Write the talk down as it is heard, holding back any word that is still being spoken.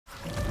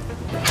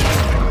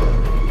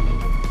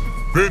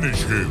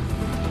Finish him.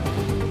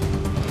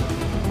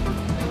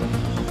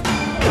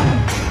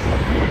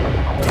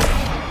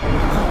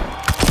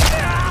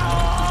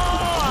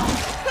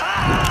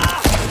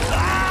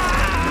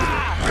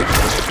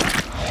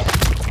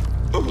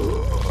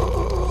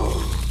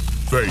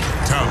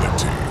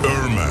 Fatality.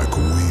 Ermac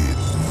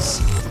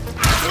wins.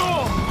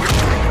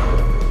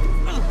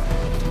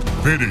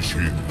 Finish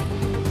him.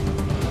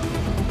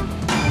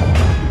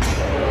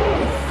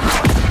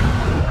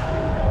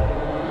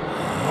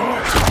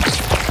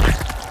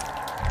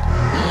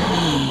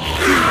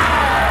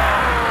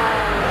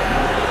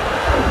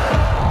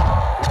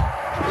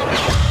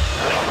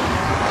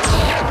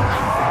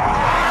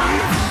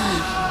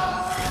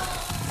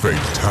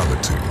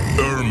 Fatality.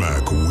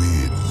 Ermac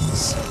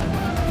wins.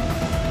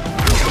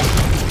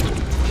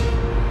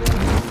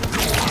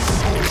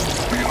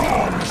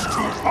 Belongs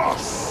to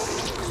us.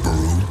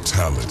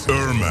 Brutality.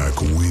 Ermac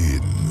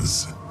wins.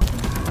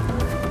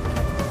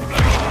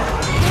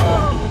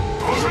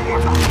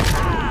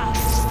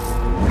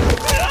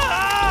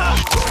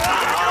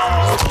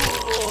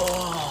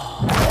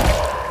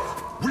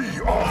 We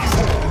are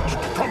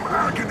forged from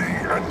agony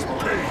and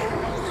pain.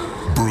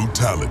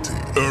 Brutality.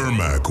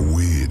 Ermac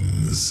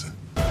wins.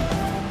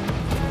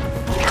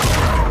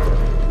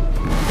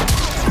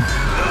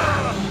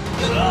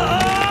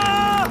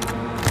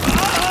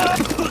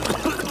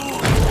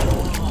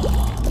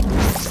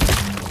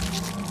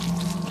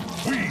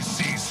 We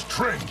see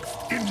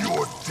strength in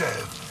your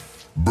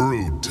death.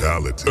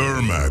 Brutality.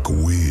 Ermac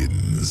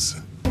wins.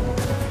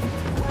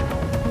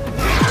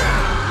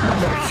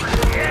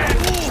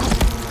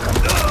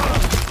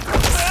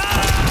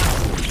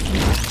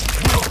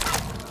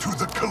 Welcome to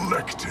the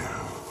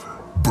collective.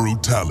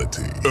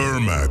 Brutality.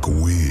 Ermac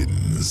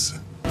wins.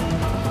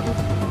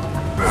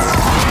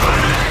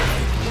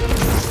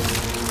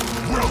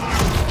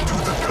 Welcome to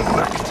the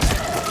collective.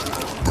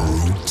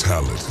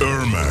 Brutality.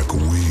 Ermac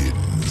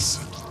wins.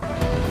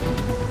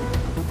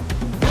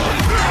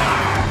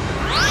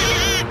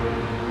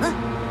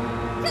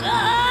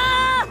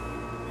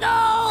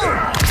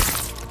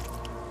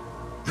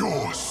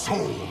 Your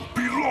soul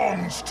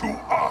belongs to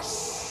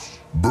us.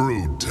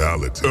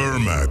 Brutality.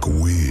 Ermac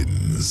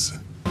wins.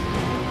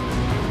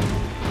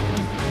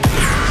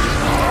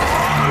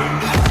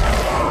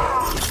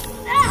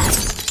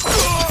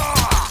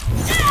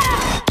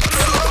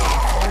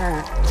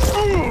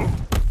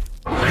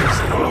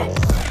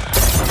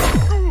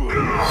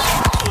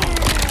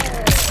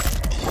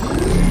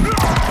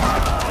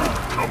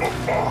 Come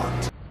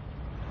apart.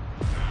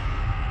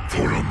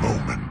 For a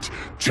moment,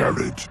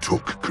 Jared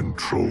took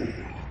control.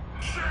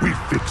 We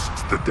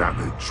fixed the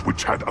damage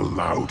which had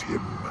allowed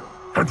him,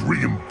 and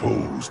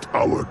reimposed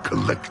our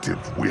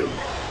collective will.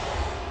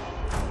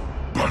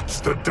 But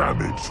the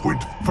damage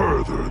went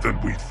further than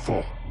we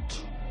thought.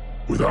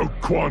 Without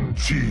Quan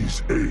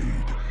Chi's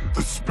aid,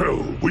 the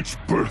spell which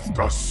birthed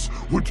us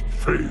would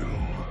fail.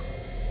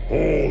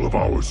 All of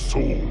our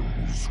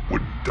souls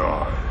would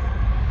die.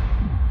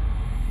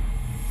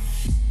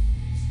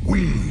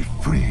 We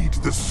freed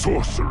the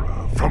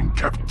sorcerer from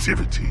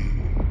captivity.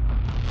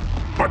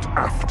 But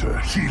after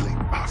healing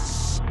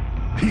us,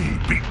 he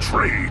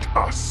betrayed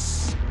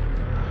us.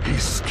 He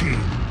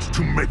schemed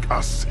to make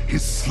us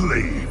his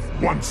slave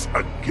once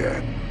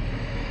again.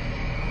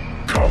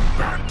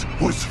 Combat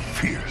was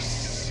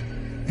fierce,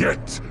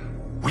 yet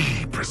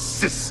we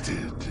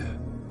persisted,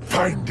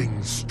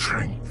 finding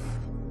strength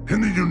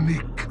in the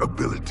unique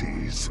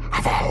abilities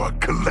of our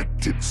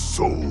collected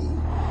souls.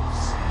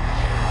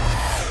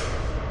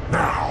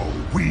 Now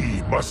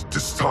we must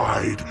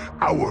decide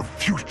our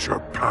future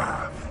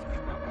path.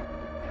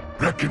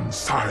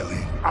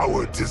 Reconciling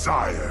our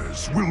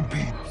desires will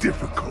be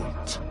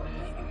difficult,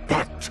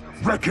 but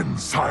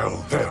reconcile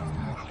them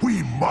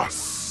we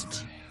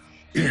must.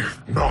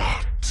 If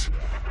not,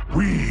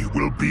 we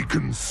will be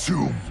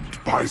consumed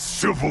by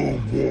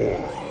civil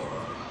war.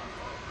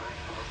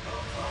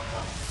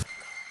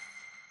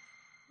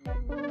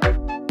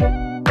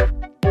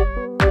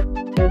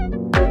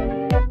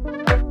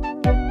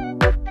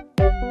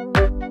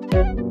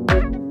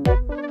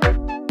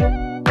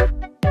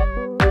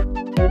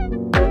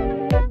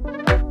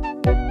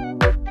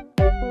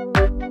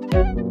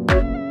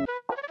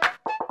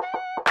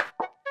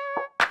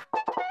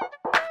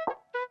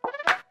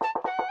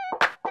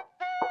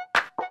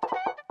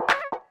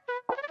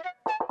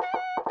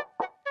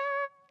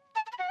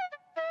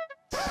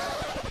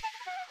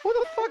 Who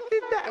the fuck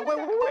did that? What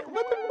are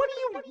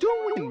you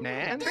doing,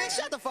 man? Man,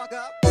 shut the fuck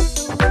up.